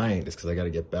it tonight is because I got to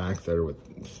get back there with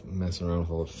messing around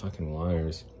with all the fucking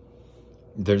wires.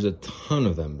 There's a ton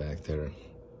of them back there.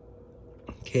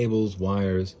 Cables,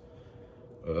 wires.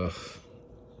 Ugh.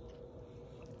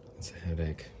 It's a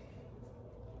headache.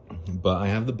 But I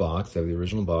have the box. I have the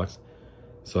original box.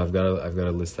 So I've got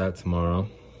to list that tomorrow.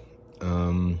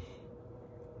 I'll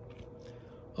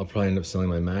probably end up selling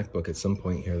my MacBook at some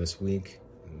point here this week,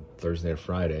 Thursday or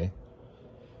Friday.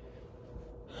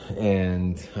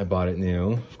 And I bought it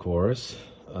new, of course.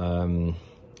 I'm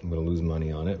going to lose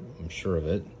money on it. I'm sure of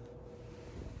it.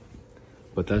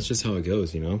 But that's just how it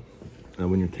goes, you know?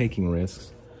 When you're taking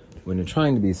risks, when you're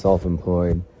trying to be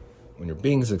self-employed, when you're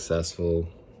being successful,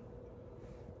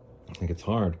 I think it's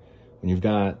hard. When you've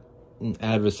got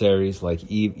adversaries like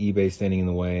eBay standing in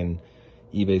the way and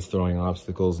eBay's throwing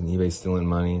obstacles and eBay's stealing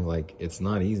money, like, it's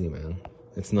not easy, man.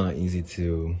 It's not easy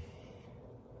to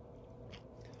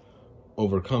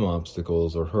overcome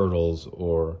obstacles or hurdles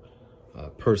or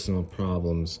personal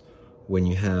problems when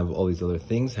you have all these other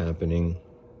things happening.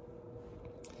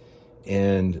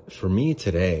 And for me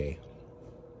today,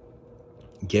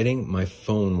 getting my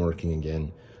phone working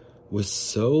again was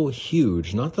so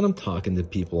huge. Not that I'm talking to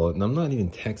people, and I'm not even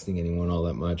texting anyone all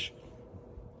that much,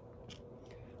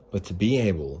 but to be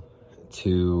able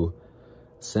to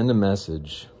send a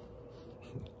message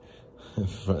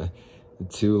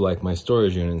to like my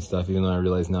storage unit and stuff, even though I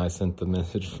realize now I sent the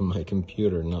message from my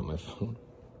computer, not my phone.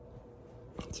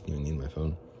 I don't even need my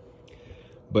phone.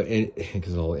 But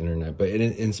because all internet, but it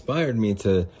inspired me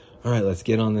to, all right, let's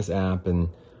get on this app and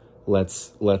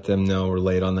let's let them know we're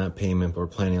late on that payment, but we're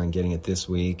planning on getting it this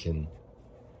week. And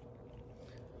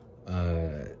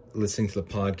listening to the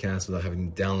podcast without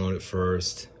having to download it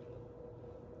first.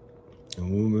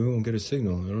 And we won't get a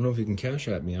signal. I don't know if you can Cash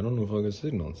App me. I don't know if I'll get a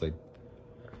signal. It's like,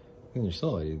 you're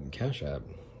solid. You can Cash App.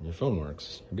 Your phone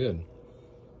works. You're good.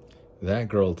 That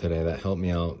girl today that helped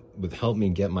me out, helped me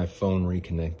get my phone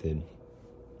reconnected.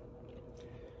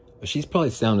 She's probably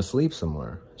sound asleep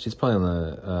somewhere. She's probably on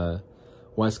the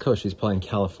West Coast. She's probably in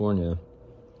California.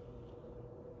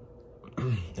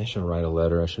 I should write a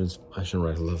letter. I should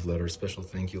write a love letter, a special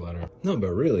thank you letter. No,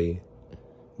 but really,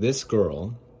 this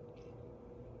girl,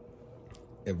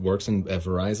 it works at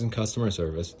Verizon customer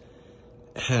service,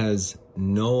 has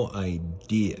no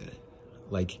idea,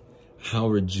 like, how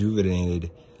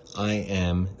rejuvenated I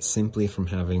am simply from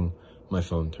having my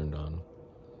phone turned on.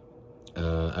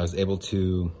 I was able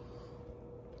to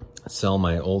sell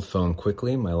my old phone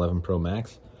quickly, my 11 Pro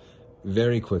Max,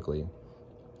 very quickly,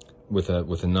 with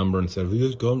a number, and said, "You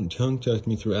just go and contact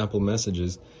me through Apple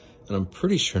Messages." And I'm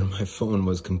pretty sure my phone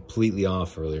was completely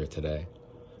off earlier today.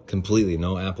 Completely,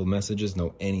 no Apple Messages,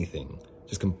 no anything.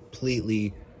 Just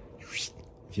completely.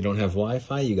 If you don't have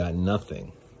Wi-Fi, you got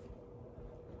nothing.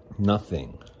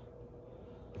 Nothing.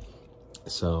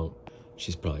 So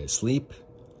she's probably asleep,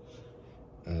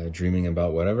 dreaming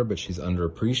about whatever, but she's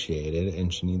underappreciated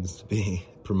and she needs to be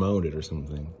promoted or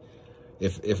something.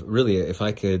 If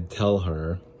I could tell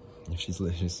her, if she's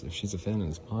a fan of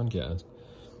this podcast,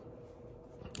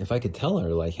 if I could tell her,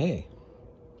 like, hey,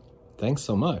 thanks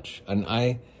so much. And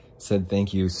I said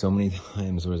thank you so many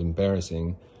times, it was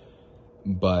embarrassing.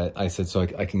 But I said, so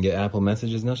I can get Apple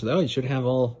Messages now? She said, oh, you should have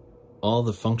all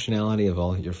the functionality of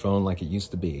all your phone like it used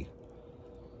to be,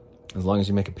 as long as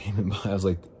you make a payment. I was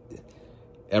like,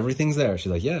 everything's there.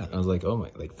 She's like, yeah. I was like, oh my,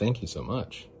 like, thank you so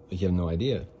much. Like, you have no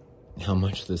idea how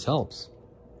much this helps.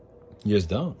 You just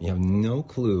don't. You have no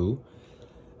clue.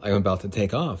 I'm about to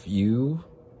take off. You,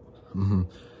 my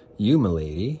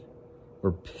lady,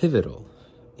 were pivotal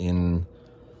in,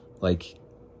 like,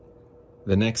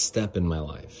 the next step in my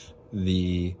life.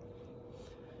 The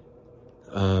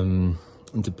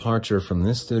departure from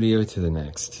this studio to the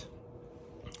next,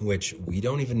 which we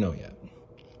don't even know yet.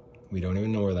 We don't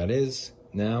even know where that is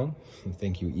now.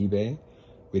 Thank you, eBay.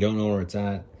 We don't know where it's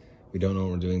at. We don't know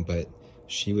what we're doing, but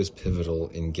she was pivotal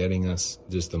in getting us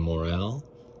just the morale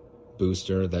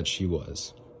booster that she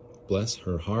was. Bless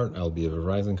her heart. I'll be a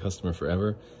Verizon customer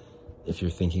forever. If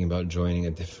you're thinking about joining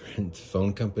a different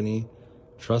phone company,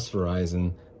 trust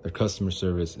Verizon. Their customer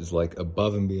service is like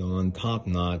above and beyond, top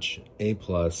notch, A+.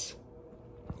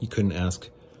 You couldn't ask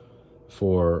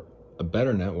for a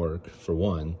better network, for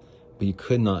one, but you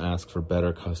could not ask for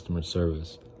better customer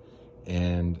service.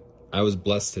 And I was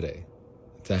blessed today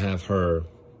to have her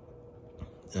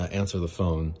answer the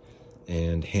phone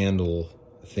and handle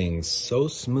things so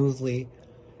smoothly,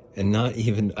 and not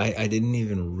even, I didn't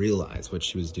even realize what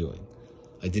she was doing.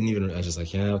 I was just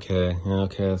like, yeah, okay,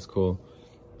 that's cool.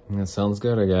 That sounds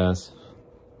good, I guess.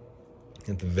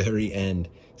 At the very end,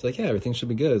 it's like, yeah, everything should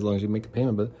be good as long as you make a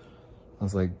payment. But I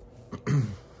was like,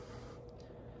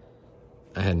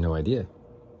 I had no idea.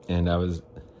 And I was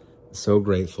so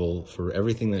grateful for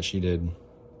everything that she did.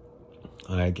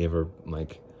 I gave her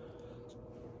like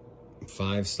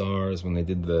 5 stars when they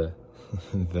did the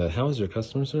how was your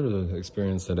customer service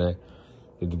experience today?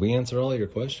 Did we answer all your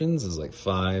questions? It's like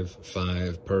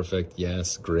 5, perfect,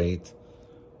 yes, great.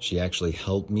 She actually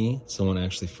helped me. Someone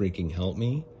actually freaking helped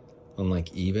me.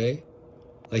 Unlike eBay.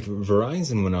 Like,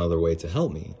 Verizon went out of their way to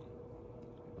help me.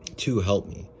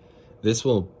 This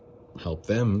will help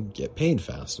them get paid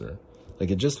faster.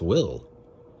 Like, it just will.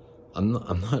 I'm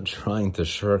not trying to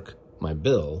shirk my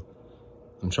bill.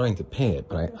 I'm trying to pay it,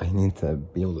 but I need to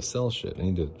be able to sell shit. I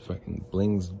need to fucking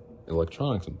Bling's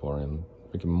Electronics Emporium.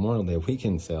 Freaking Memorial Day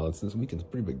weekend sale. It's this weekend's a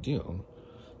pretty big deal.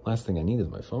 Last thing I need is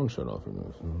my phone shut off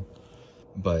removed.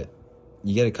 But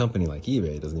you get a company like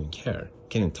eBay, it doesn't even care.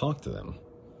 Can't even talk to them.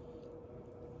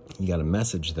 You got to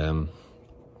message them,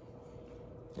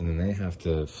 and then they have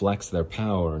to flex their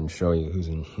power and show you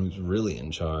who's really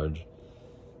in charge.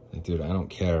 Like, dude, I don't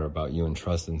care about you and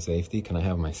trust and safety. Can I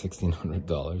have my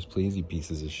 $1,600, please, you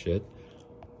pieces of shit?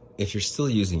 If you're still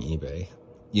using eBay,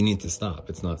 you need to stop.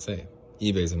 It's not safe.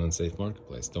 eBay's an unsafe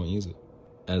marketplace. Don't use it.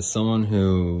 As someone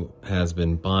who has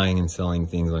been buying and selling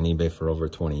things on eBay for over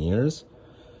 20 years,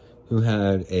 who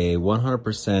had a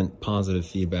 100% positive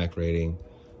feedback rating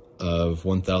of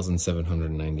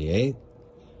 1,798,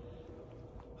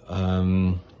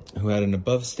 who had an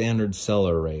above standard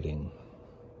seller rating.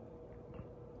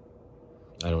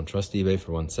 I don't trust eBay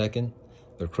for 1 second.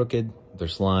 They're crooked. They're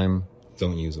slime.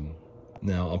 Don't use them.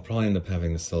 Now, I'll probably end up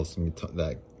having to sell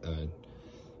that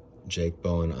Jake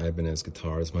Bowen Ibanez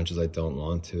guitar as much as I don't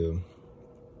want to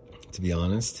be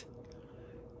honest.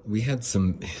 We had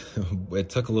it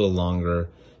took a little longer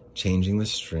changing the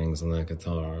strings on that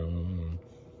guitar. And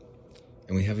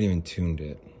we haven't even tuned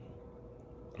it.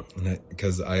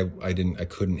 Because I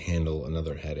couldn't handle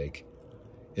another headache.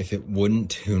 If it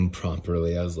wouldn't tune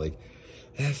properly, I was like,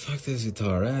 fuck this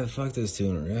guitar, fuck this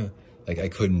tuner, Like, I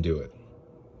couldn't do it.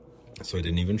 So I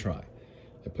didn't even try.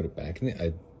 I put it back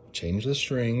I changed the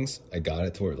strings, I got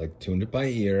it to where, like, tuned it by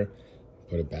ear,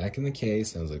 put it back in the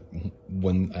case, and I was like,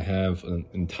 when I have an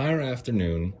entire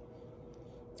afternoon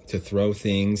to throw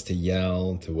things, to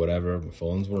yell, to whatever, my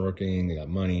phone's working, I got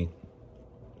money,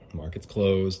 market's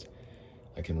closed,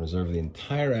 I can reserve the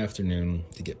entire afternoon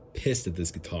to get pissed at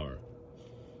this guitar.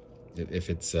 If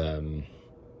it's,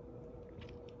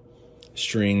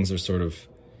 strings are sort of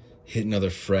hitting other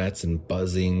frets and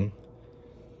buzzing.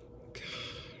 God,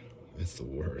 it's the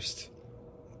worst.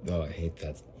 Oh, I hate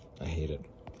that. I hate it.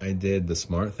 I did the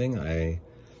smart thing. I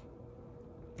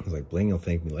was like, Bling, you'll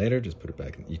thank me later. Just put it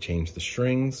back. You change the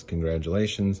strings.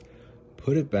 Congratulations.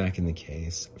 Put it back in the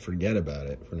case. Forget about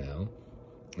it for now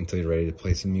until you're ready to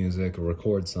play some music or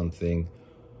record something,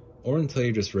 or until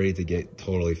you're just ready to get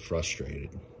totally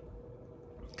frustrated.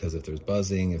 Because if there's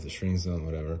buzzing, if the strings don't,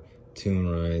 whatever, tune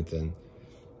right, then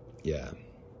yeah.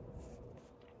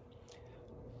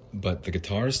 But the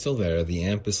guitar is still there, the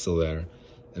amp is still there,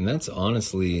 and that's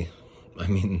honestly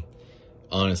lowballing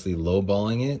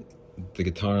it. The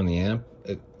guitar and the amp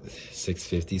at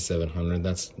 $650, $700,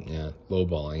 that's,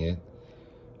 lowballing it.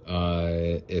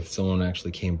 If someone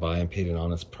actually came by and paid an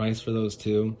honest price for those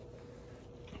two,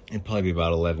 it'd probably be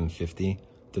about $1,150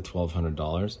 to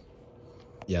 $1,200.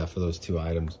 Yeah, for those two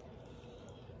items.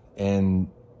 And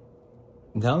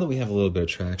now that we have a little bit of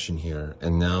traction here,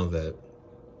 and now that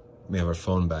we have our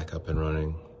phone back up and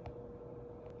running,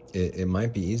 it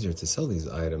might be easier to sell these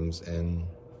items and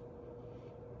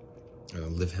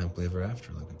live happily ever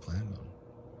after like we planned on.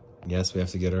 Yes, we have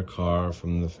to get our car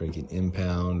from the freaking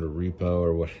impound or repo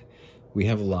or what. We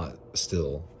have a lot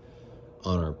still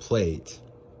on our plate,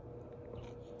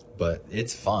 but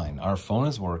it's fine. Our phone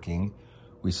is working.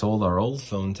 We sold our old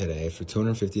phone today for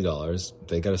 $250.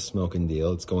 They got a smoking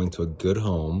deal. It's going to a good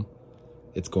home.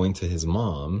 It's going to his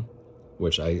mom,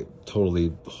 which I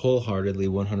totally, wholeheartedly,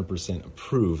 100%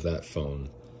 approve that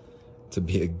phone to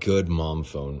be a good mom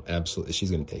phone. Absolutely. She's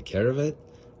going to take care of it.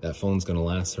 That phone's going to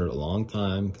last her a long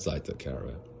time because I took care of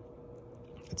it.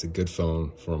 It's a good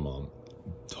phone for a mom.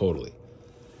 Totally.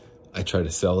 I try to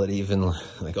sell it even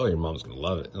like, oh, your mom's going to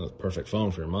love it. Oh, it's a perfect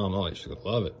phone for your mom. Oh, she's going to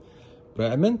love it.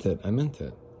 But I meant it.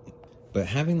 But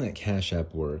having that Cash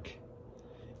App work,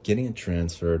 getting it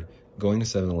transferred, going to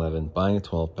 7-Eleven, buying a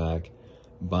 12-pack,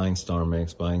 buying Star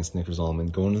Mix, buying Snickers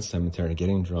Almond, going to the cemetery,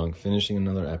 getting drunk, finishing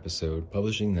another episode,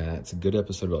 publishing that. It's a good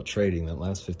episode about trading. That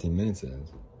last 15 minutes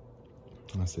is.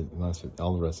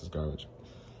 All the rest is garbage.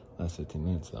 Last 15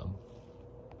 minutes, though.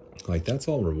 Like, that's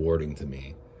all rewarding to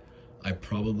me. I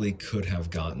probably could have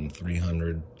gotten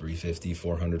 $300, $350,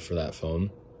 $400 for that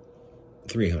phone.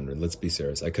 $300. Let's be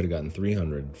serious. I could have gotten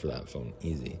 $300 for that phone,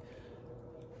 easy.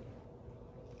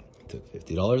 I took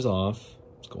 $50 off.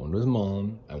 I was going to his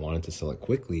mom. I wanted to sell it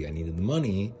quickly. I needed the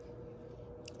money.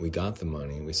 We got the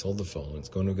money. We sold the phone. It's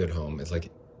going to a good home. It's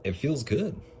like, it feels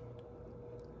good.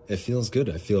 It feels good.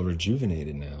 I feel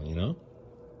rejuvenated now, you know?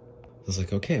 I was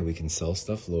like, okay, we can sell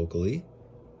stuff locally.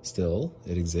 Still,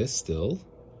 it exists still.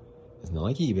 It's not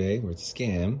like eBay where it's a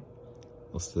scam.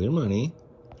 They'll steal your money.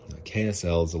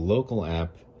 KSL is a local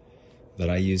app that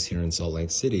I use here in Salt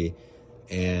Lake City.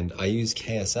 And I use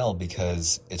KSL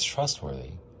because it's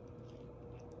trustworthy.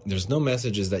 There's no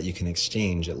messages that you can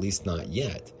exchange, at least not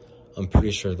yet. I'm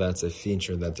pretty sure that's a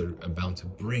feature that they're about to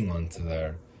bring onto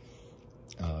their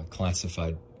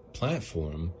classified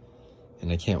platform.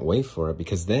 And I can't wait for it,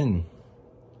 because then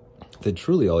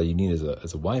truly all you need is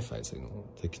a Wi-Fi signal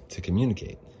to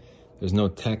communicate. There's no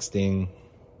texting.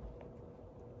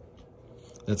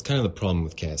 That's kind of the problem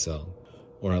with KSL,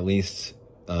 or at least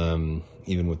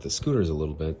even with the scooters a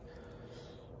little bit.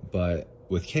 But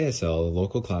with KSL, the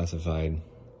local classified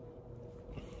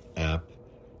app,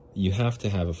 you have to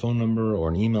have a phone number or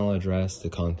an email address to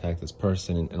contact this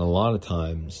person. And a lot of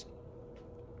times,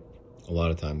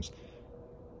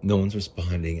 no one's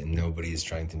responding and nobody's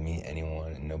trying to meet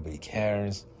anyone and nobody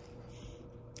cares.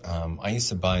 I used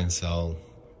to buy and sell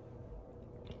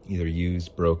either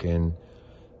used, broken,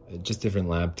 just different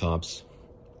laptops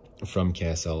from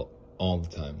KSL all the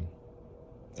time.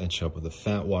 I'd show up with a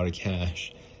fat wad of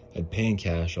cash. I'd pay in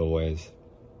cash always.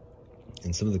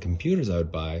 And some of the computers I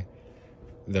would buy,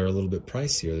 they're a little bit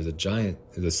pricier.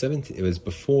 It was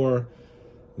before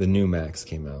the new Macs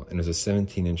came out, and it was a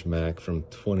 17-inch Mac from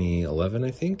 2011,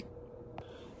 I think.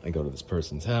 I go to this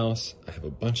person's house. I have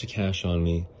a bunch of cash on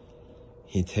me.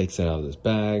 He takes it out of his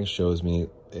bag, shows me.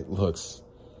 It looks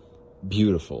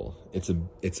beautiful.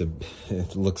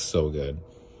 It looks so good.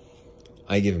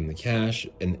 I give him the cash,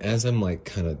 and as I'm like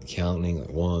kind of counting,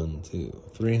 like 1, 2,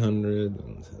 300,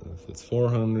 and if it's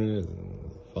 400,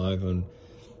 and 500,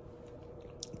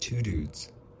 two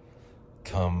dudes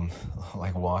come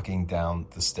like walking down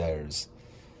the stairs,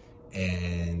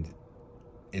 and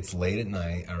it's late at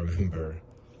night. I remember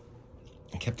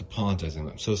I kept apologizing.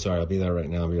 I'm so sorry. I'll be there right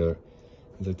now. I'll be there.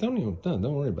 He's like, don't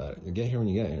worry about it. You'll get here when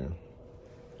you get here.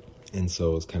 And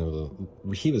so it's kind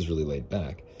of he was really laid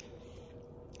back.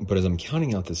 But as I'm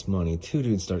counting out this money, two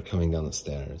dudes start coming down the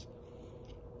stairs.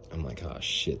 I'm like, oh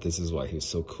shit, this is why he was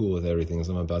so cool with everything, is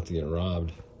I'm about to get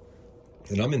robbed.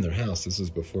 And I'm in their house. This was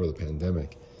before the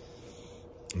pandemic.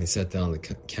 And they sat down on the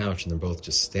couch, and they're both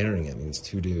just staring at me, these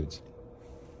two dudes.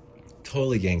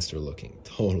 Totally gangster looking,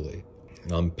 totally.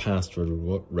 And I'm past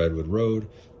Redwood Road.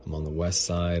 I'm on the west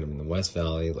side. I'm in the West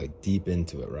Valley, like deep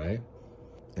into it, right?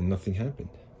 And nothing happened.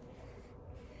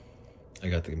 I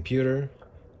got the computer.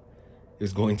 It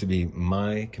was going to be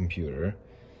my computer.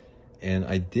 And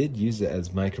I did use it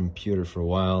as my computer for a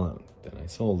while. Then I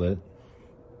sold it.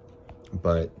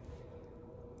 But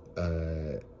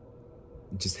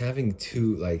just having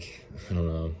two guys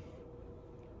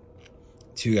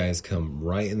come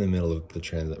right in the middle of the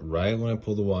transit, right when I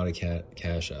pulled the wad of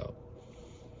cash out.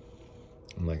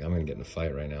 I'm like, I'm going to get in a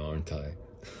fight right now, aren't I?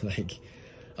 Like,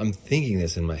 I'm thinking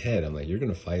this in my head. I'm like, you're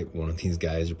going to fight one of these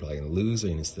guys. You're probably going to lose.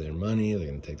 They're going to steal their money. They're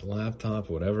going to take the laptop,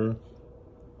 whatever.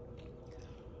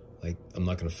 Like, I'm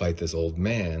not going to fight this old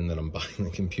man that I'm buying the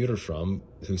computer from,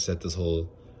 who set this whole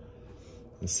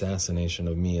assassination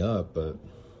of me up. But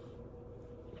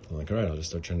I'm like, all right, I'll just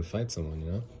start trying to fight someone,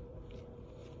 you know?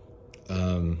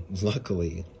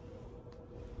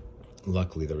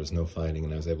 Luckily there was no fighting,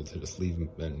 and I was able to just leave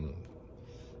and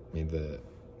made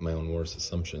my own worst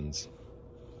assumptions.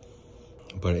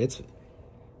 But it's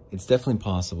definitely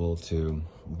possible to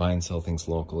buy and sell things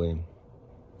locally.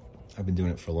 I've been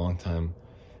doing it for a long time.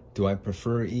 Do I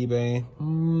prefer eBay? I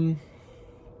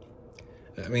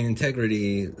mean,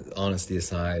 integrity, honesty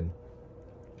aside,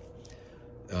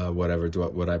 whatever.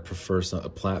 Would I prefer a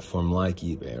platform like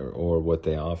eBay or what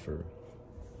they offer?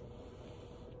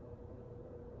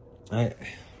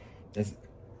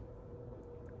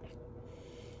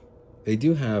 They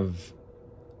do have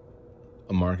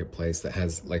a marketplace that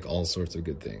has like all sorts of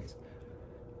good things,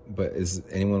 but is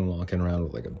anyone walking around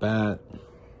with like a bat?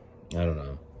 I don't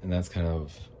know. And that's kind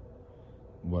of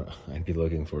what I'd be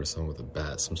looking for, someone with a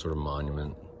bat, some sort of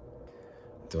monument.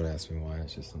 Don't ask me why,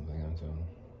 it's just something I'm doing.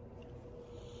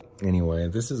 Anyway,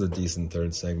 this is a decent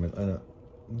third segment. Was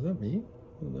that me?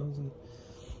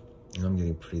 I'm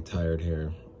getting pretty tired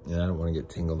here, and I don't want to get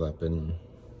tangled up in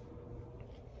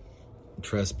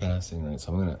trespassing, right?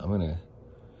 So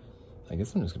I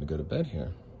guess I'm just gonna go to bed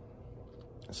here.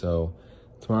 So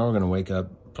tomorrow we're gonna wake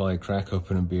up, probably crack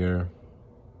open a beer,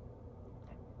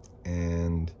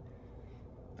 and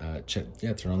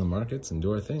turn on the markets and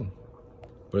do our thing.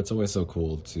 But it's always so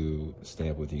cool to stay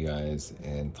up with you guys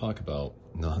and talk about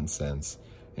nonsense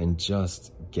and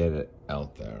just get it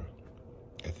out there.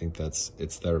 I think it's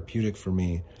therapeutic for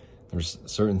me. There's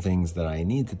certain things that I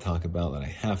need to talk about, that I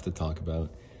have to talk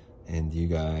about, and you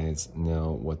guys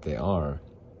know what they are.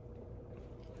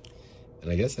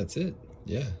 And I guess that's it.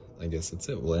 Yeah, I guess that's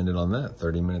it. We'll end it on that.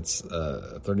 30 minutes,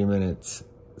 30-minute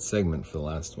segment for the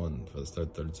last one, for the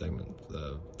third segment.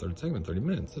 30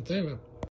 minutes.